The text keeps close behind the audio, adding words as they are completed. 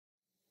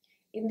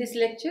In this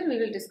lecture, we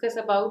will discuss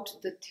about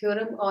the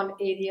theorem on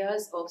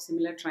areas of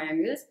similar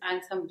triangles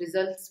and some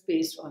results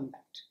based on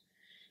that.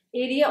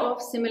 Area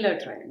of similar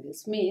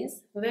triangles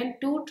means when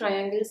two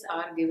triangles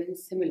are given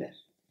similar,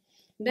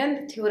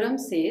 then the theorem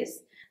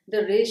says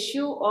the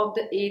ratio of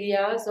the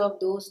areas of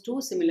those two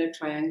similar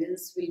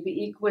triangles will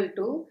be equal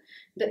to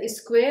the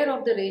square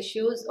of the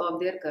ratios of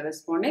their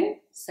corresponding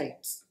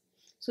sides.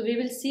 So we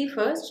will see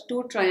first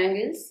two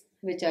triangles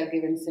which are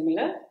given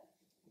similar.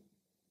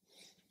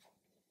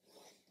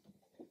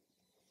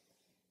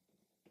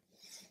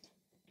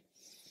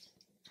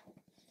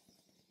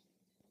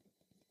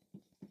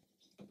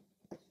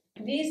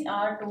 These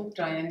are two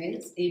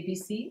triangles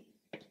ABC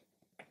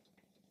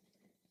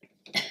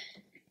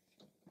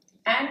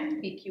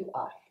and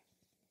PQR.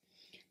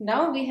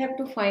 Now we have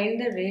to find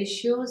the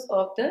ratios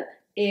of the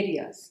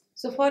areas.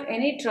 So for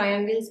any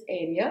triangle's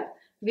area,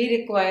 we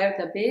require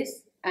the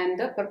base and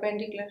the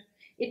perpendicular.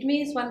 It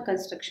means one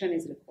construction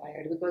is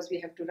required because we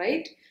have to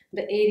write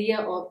the area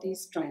of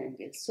these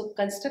triangles. So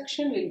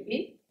construction will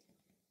be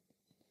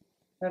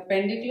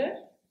perpendicular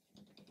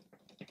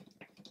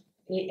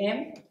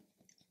AM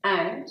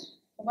and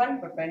one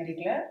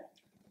perpendicular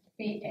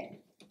PN.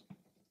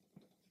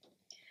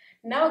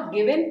 Now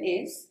given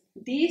is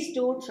these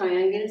two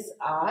triangles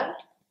are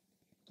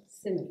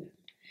similar.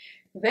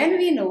 When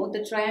we know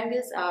the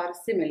triangles are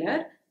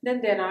similar,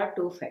 then there are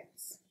two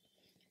facts.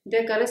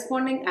 Their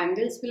corresponding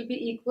angles will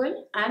be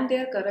equal and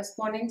their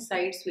corresponding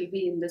sides will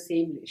be in the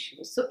same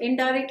ratio. So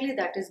indirectly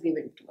that is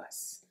given to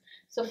us.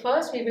 So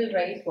first we will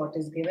write what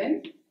is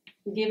given.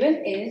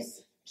 Given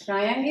is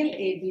triangle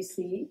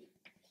ABC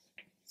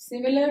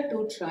similar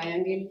to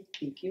triangle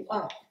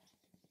PQR.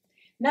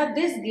 Now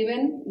this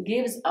given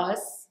gives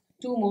us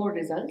two more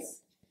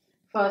results.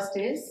 First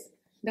is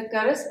the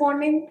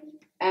corresponding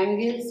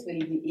angles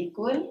will be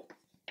equal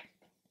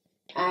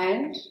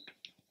and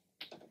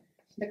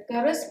the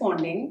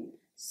corresponding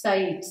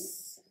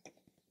sides,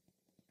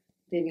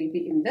 they will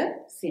be in the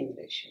same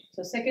ratio.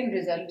 So second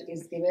result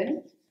is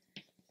given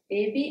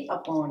AB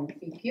upon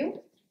PQ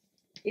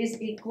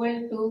is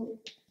equal to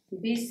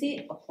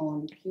BC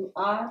upon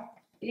QR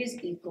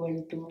is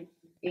equal to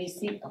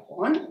AC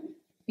upon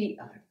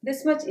PR.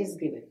 This much is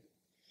given.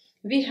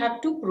 We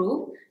have to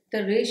prove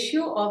the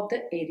ratio of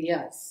the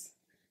areas.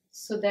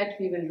 So that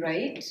we will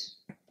write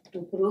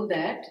to prove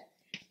that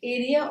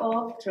area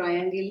of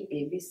triangle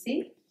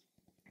ABC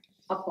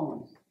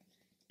upon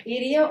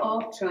area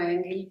of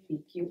triangle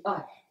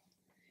PQR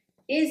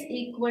is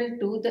equal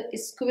to the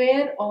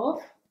square of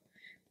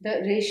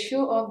the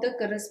ratio of the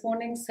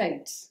corresponding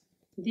sides.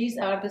 These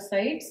are the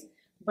sides,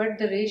 but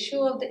the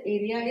ratio of the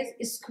area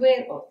is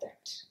square of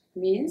that.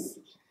 Means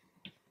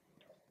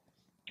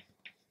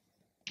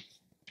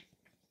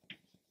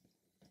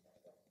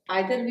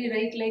either we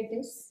write like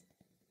this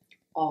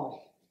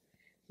or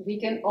we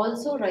can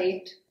also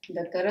write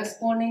the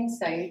corresponding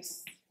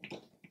sides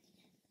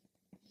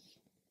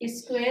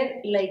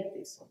square like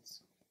this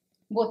also.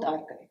 Both are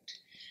correct.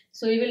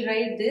 So we will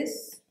write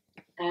this,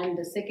 and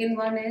the second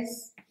one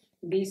is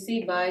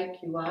BC by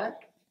QR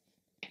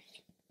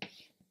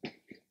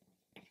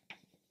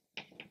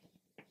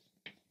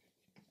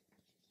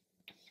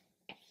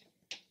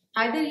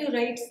either you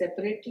write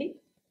separately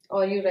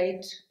or you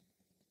write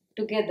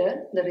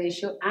together the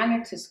ratio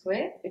and its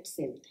square, it's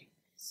same thing.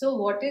 So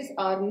what is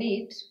our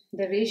need?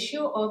 The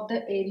ratio of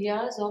the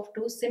areas of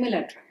two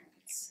similar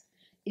triangles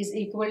is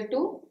equal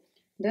to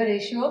the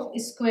ratio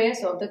of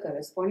squares of the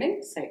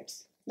corresponding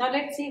sides. Now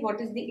let's see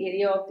what is the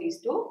area of these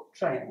two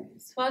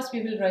triangles. First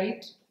we will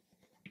write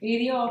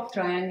area of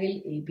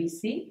triangle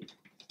ABC,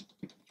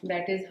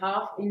 that is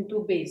half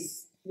into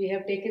base. We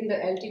have taken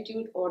the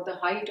altitude or the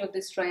height of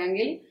this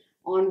triangle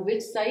on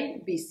which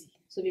side? BC.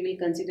 So we will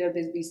consider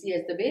this BC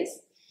as the base.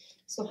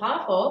 So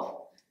half of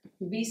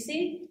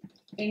BC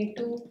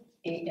into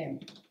AM.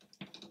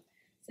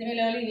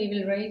 Similarly, we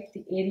will write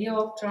the area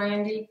of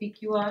triangle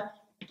PQR,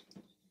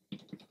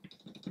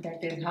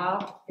 that is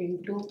half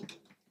into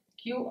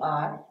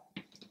QR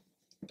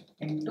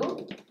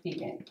into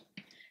PN.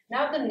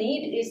 Now the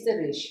need is the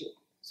ratio.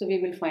 So we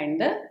will find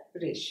the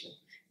ratio.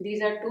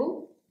 These are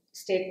two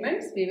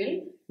statements, we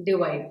will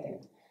divide them.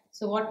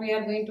 So what we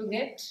are going to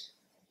get?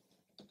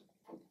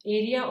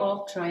 Area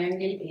of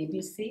triangle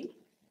ABC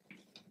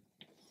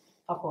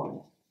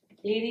upon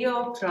area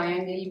of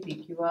triangle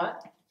PQR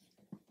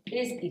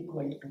is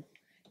equal to.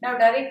 Now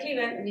directly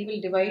when we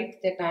will divide,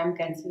 that I am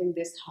cancelling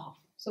this half.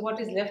 So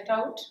what is left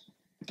out?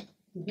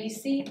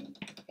 BC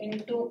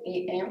into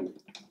AM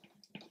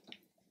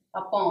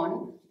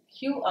upon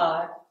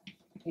QR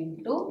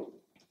into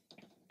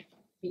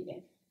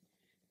PN.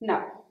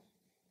 Now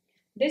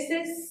this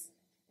is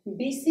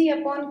BC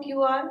upon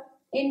QR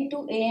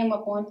into AM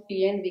upon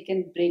PN. We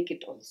can break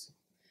it also.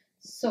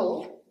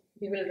 So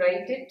we will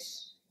write it.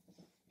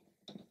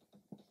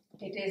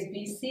 It is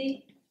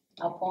BC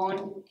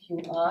upon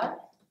QR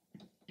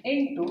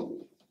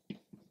into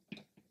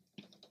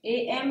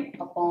AM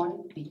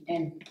upon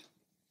PN.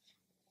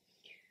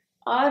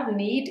 Our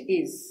need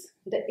is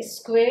the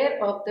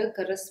square of the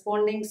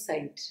corresponding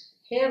side.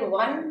 Here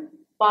 1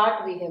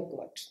 part we have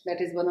got.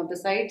 That is one of the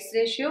sides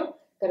ratio,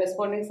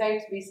 corresponding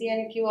sides BC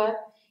and QR.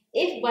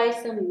 If by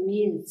some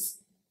means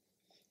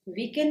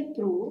we can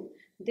prove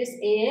this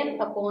AM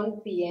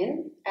upon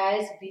PN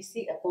as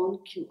BC upon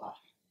QR.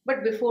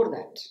 But before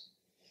that,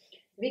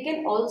 we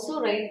can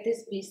also write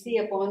this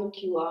BC upon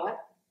QR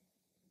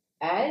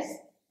as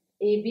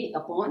AB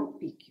upon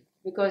PQ,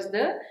 because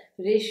the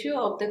ratio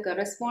of the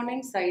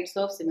corresponding sides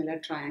of similar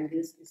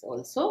triangles is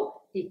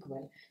also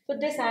equal. So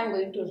this I am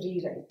going to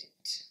rewrite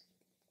it.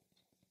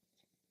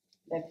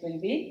 That will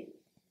be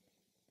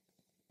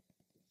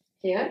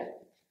here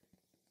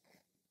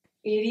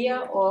area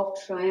of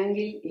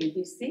triangle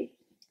ABC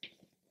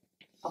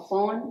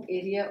upon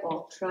area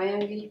of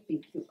triangle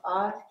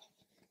PQR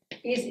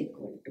is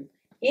equal to,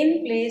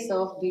 in place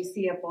of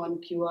BC upon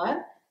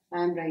QR,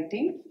 I am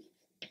writing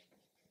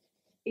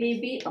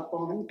AB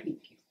upon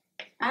PQ,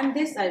 and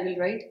this I will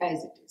write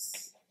as it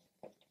is,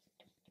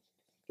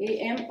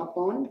 AM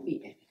upon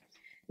PN.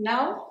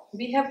 Now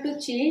we have to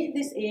change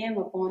this AM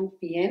upon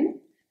PN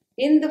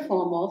in the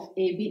form of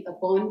AB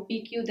upon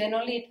PQ, then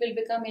only it will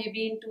become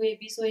AB into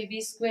AB, so AB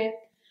square,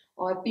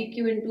 or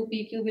PQ into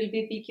PQ will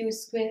be PQ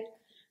square.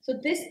 So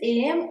this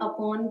AM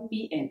upon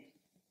PN,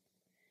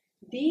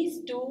 these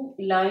two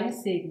line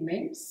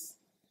segments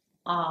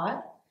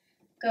are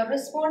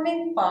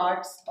corresponding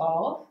parts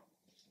of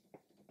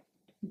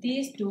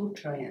these two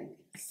triangles.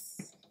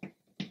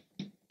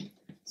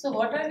 So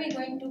what are we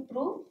going to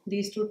prove?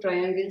 These two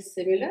triangles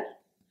similar,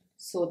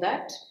 so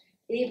that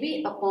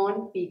AB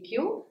upon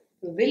PQ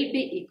will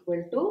be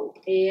equal to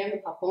AM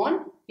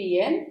upon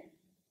PN,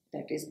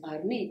 that is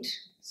our need.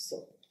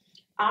 So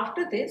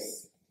after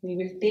this we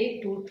will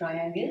take two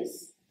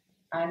triangles,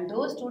 and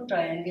those two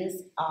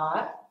triangles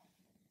are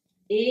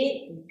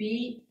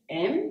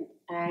ABM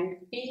and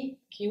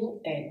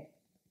PQN,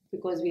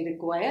 because we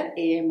require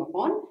AM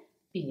upon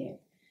PN.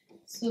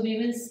 So we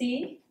will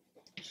see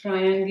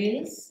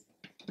triangles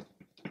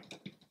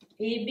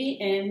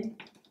ABM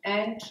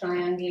and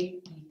triangle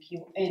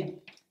PQN.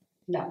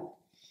 Now,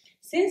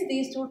 since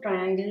these two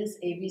triangles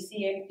ABC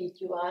and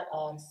PQR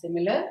are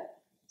similar,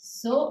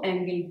 so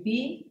angle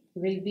B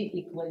will be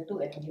equal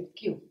to angle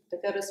Q. The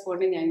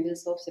corresponding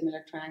angles of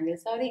similar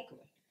triangles are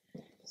equal.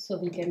 So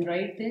we can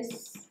write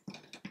this.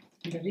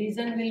 The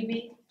reason will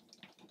be,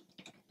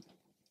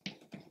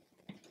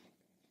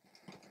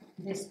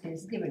 this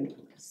is given to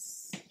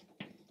us.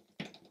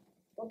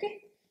 Okay.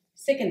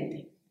 Second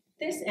thing,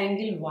 this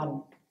angle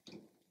 1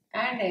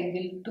 and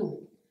angle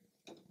 2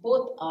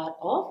 both are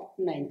of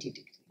 90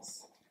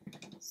 degrees.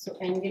 So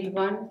angle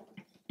 1,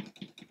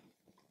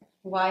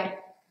 why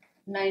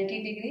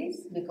 90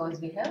 degrees? Because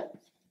we have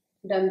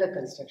done the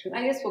construction.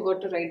 I just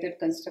forgot to write that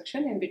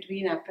construction in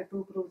between. After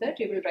to prove that,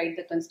 you will write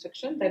the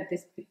construction that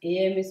this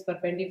AM is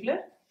perpendicular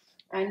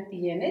and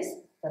PN is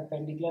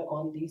perpendicular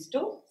on these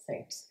two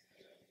sides.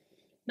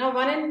 Now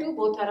 1 and 2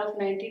 both are of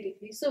 90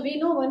 degrees. So we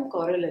know one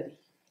corollary,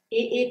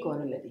 AA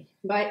corollary.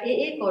 By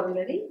AA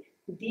corollary,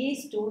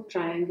 these two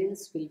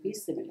triangles will be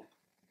similar.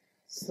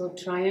 So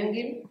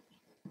triangle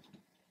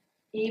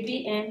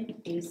ABM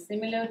is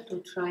similar to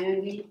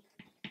triangle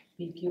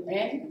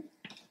PQN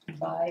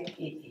by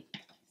AA.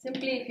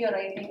 Simply if you are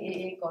writing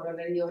AA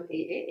corollary or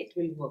AA, it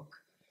will work.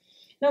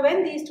 Now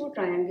when these two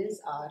triangles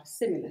are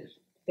similar,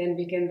 then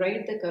we can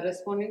write the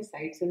corresponding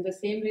sides in the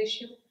same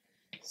ratio.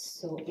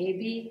 So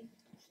AB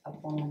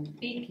upon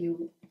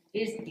PQ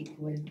is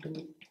equal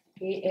to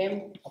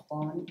AM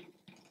upon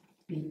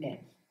PN.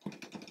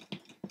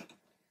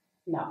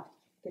 Now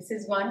this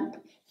is 1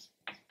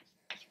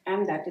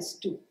 and that is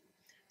 2.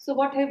 So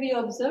what have we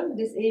observed?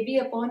 This AB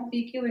upon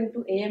PQ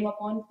into AM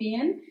upon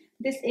PN.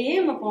 This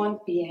AM upon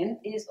PN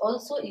is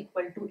also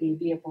equal to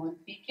AB upon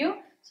PQ.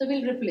 So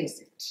we'll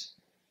replace it.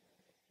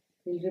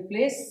 We'll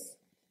replace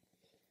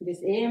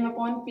this AM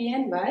upon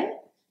PN by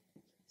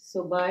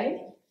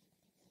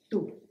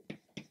 2.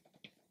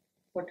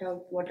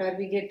 What are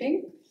we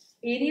getting?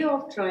 Area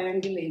of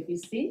triangle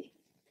ABC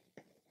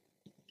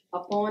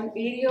upon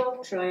area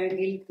of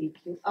triangle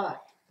PQR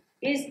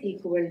is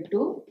equal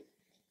to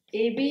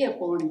AB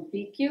upon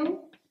PQ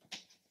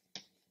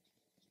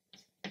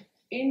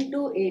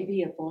into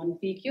AB upon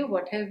PQ.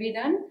 What have we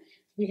done?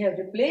 We have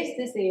replaced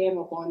this AM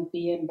upon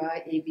PN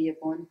by AB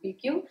upon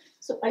PQ.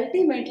 So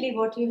ultimately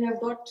what you have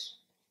got,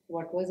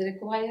 what was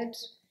required?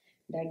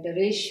 That the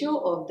ratio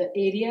of the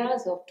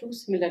areas of two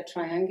similar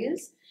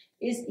triangles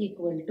is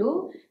equal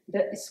to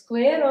the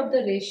square of the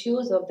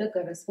ratios of the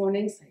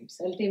corresponding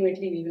sides.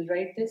 Ultimately we will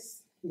write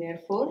this.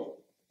 Therefore,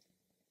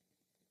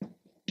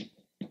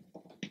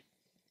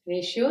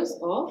 ratios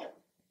of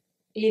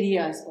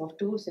areas of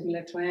two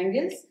similar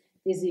triangles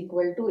is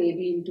equal to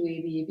AB into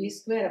AB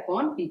square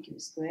upon PQ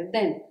square.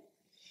 Then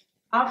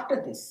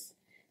after this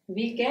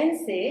we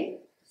can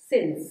say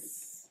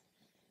since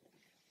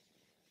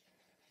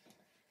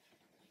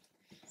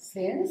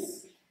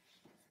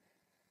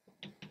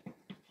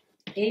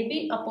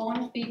AB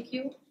upon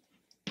PQ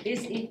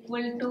is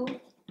equal to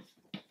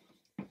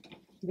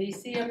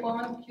BC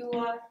upon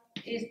QR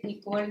is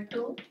equal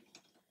to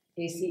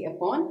AC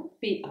upon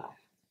PR.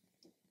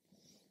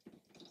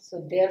 So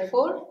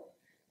therefore,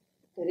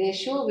 the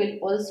ratio will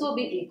also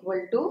be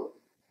equal to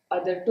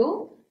other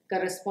two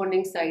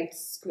corresponding sides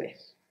square.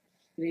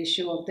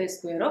 Ratio of the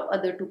square of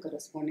other two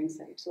corresponding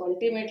sides. So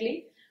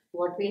ultimately,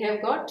 what we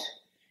have got,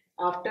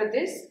 after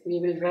this, we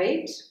will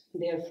write,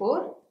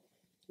 therefore,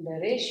 the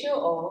ratio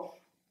of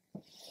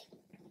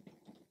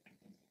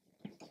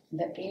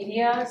the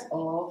areas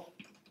of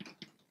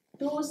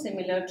two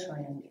similar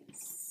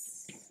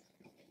triangles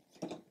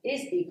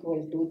is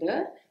equal to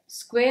the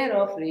square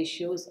of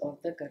ratios of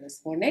the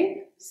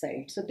corresponding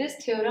sides. So this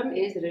theorem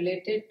is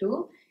related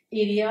to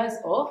areas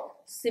of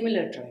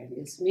similar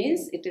triangles.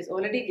 Means it is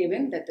already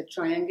given that the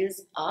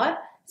triangles are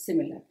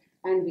similar,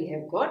 and we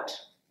have got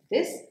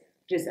this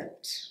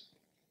result.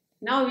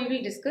 Now we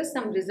will discuss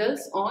some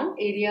results on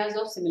areas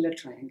of similar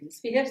triangles.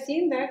 We have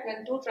seen that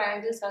when two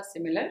triangles are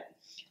similar,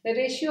 the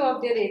ratio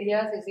of their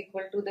areas is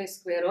equal to the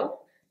square of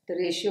the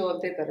ratio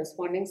of their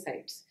corresponding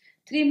sides.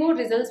 Three more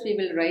results we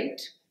will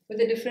write with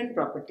the different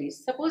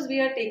properties. Suppose we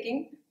are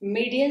taking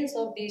medians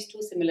of these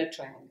two similar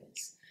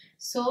triangles.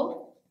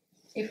 So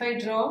if I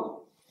draw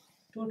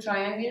two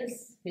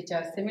triangles which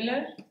are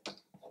similar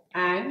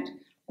and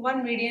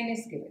one median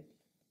is given.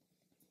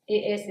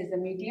 AS is the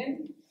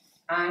median,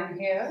 and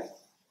here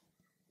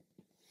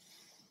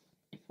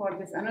for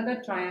this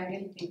another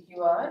triangle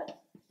PQR,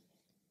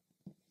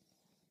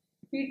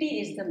 PT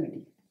is the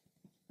median.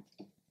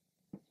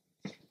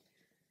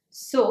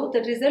 So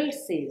the result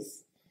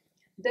says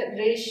the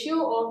ratio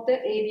of the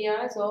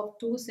areas of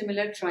two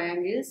similar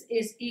triangles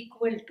is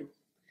equal to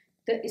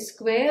the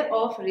square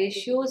of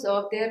ratios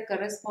of their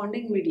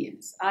corresponding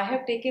medians. I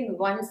have taken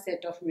one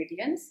set of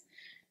medians.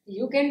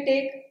 You can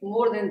take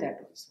more than that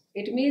also.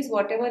 It means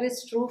whatever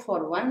is true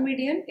for one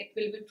median, it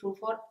will be true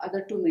for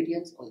other two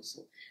medians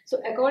also.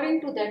 So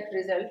according to that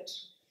result,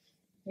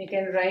 we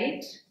can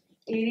write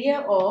area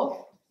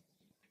of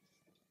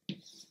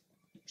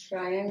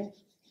triangle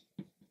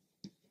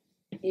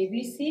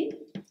ABC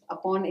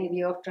upon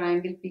area of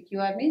triangle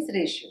PQR, means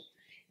ratio,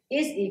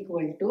 is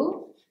equal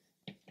to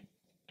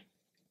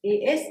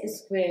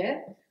AS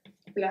square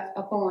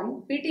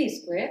upon PT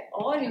square,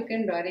 or you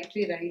can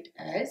directly write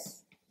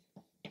as.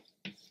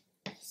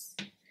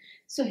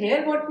 So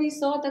here what we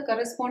saw, the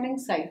corresponding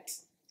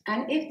sides,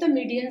 and if the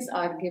medians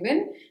are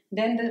given,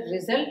 then the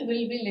result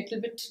will be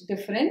little bit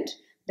different,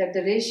 that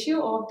the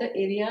ratio of the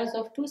areas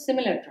of two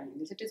similar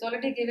triangles, it is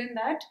already given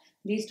that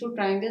these two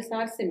triangles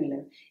are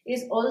similar,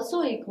 is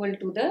also equal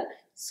to the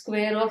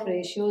square of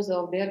ratios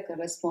of their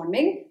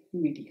corresponding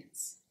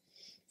medians.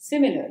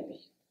 Similarly,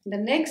 the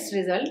next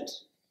result,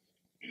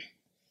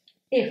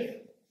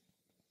 if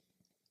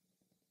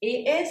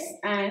AS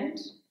and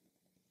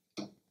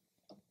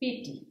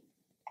PT,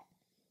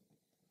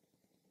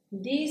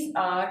 these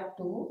are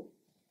two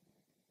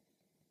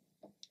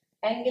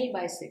angle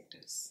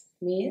bisectors,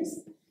 means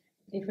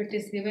if it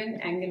is given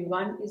angle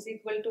 1 is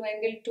equal to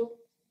angle 2.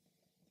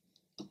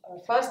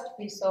 First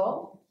we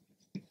saw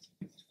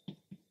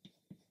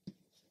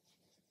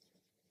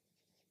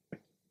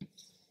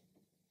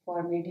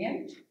for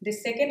median.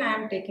 This second I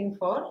am taking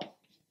for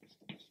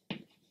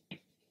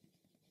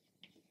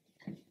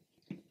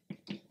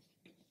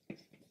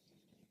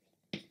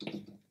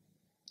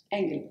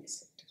angle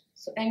bisector.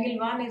 So angle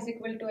 1 is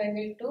equal to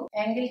angle 2,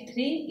 angle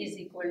 3 is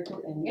equal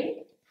to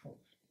angle 4.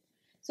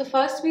 So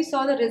first we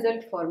saw the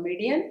result for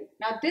median.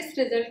 Now this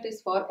result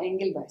is for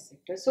angle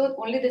bisector. So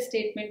only the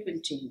statement will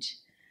change.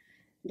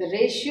 The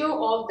ratio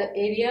of the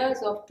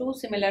areas of two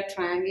similar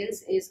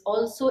triangles is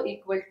also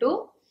equal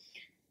to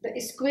the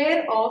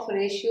square of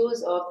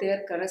ratios of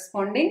their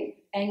corresponding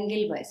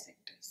angle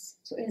bisectors.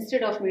 So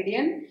instead of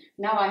median,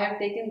 now I have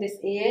taken this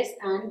AS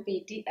and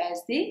PT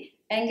as the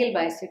angle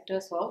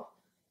bisectors of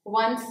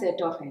one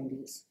set of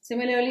angles.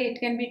 Similarly, it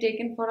can be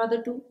taken for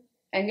other two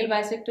angle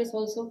bisectors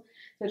also.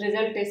 The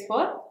result is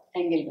for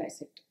angle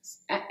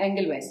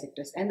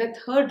bisectors. And the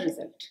third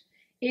result,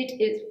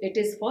 it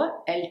is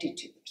for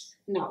altitudes.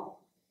 Now,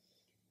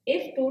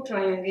 if two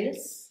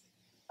triangles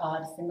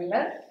are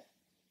similar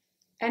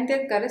and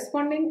their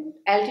corresponding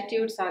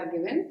altitudes are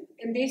given,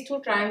 in these two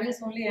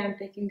triangles only I am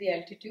taking the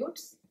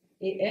altitudes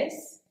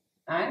AS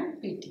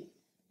and PT.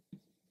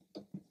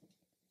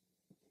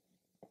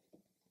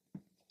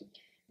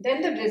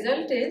 Then the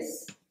result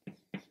is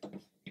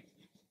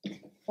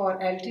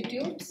for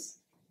altitudes.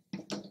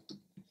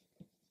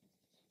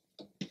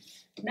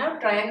 Now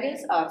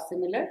triangles are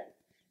similar.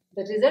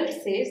 The result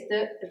says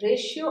the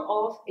ratio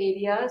of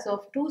areas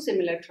of two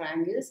similar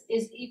triangles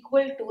is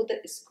equal to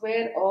the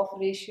square of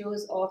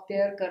ratios of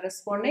their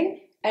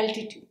corresponding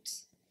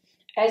altitudes.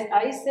 As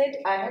I said,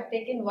 I have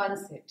taken one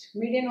set.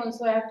 Median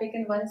also I have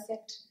taken one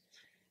set.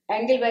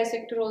 Angle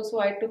bisector also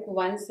I took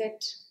one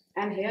set.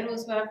 And here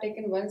also I have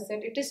taken one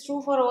set. It is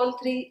true for all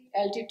three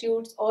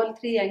altitudes, all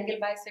three angle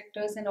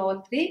bisectors and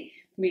all three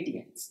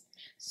medians.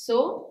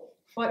 So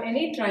for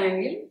any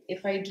triangle,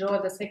 if I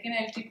draw the second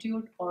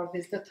altitude or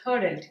this the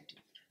third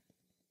altitude,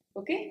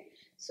 okay.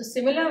 So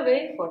similar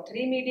way for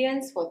three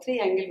medians, for three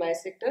angle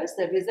bisectors,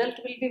 the result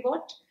will be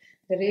what?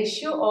 The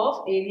ratio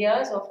of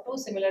areas of two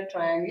similar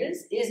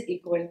triangles is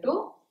equal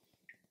to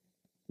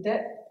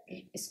the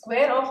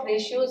square of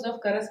ratios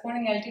of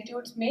corresponding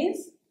altitudes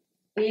means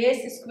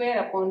AS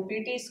square upon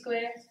PT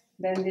square,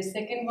 then the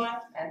second one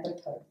and the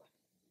third one.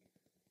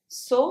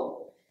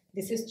 So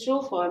this is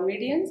true for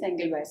medians,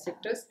 angle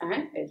bisectors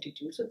and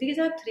altitude. So these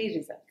are three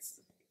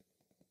results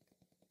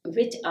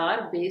which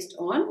are based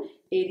on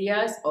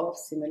areas of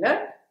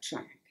similar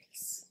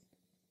triangles.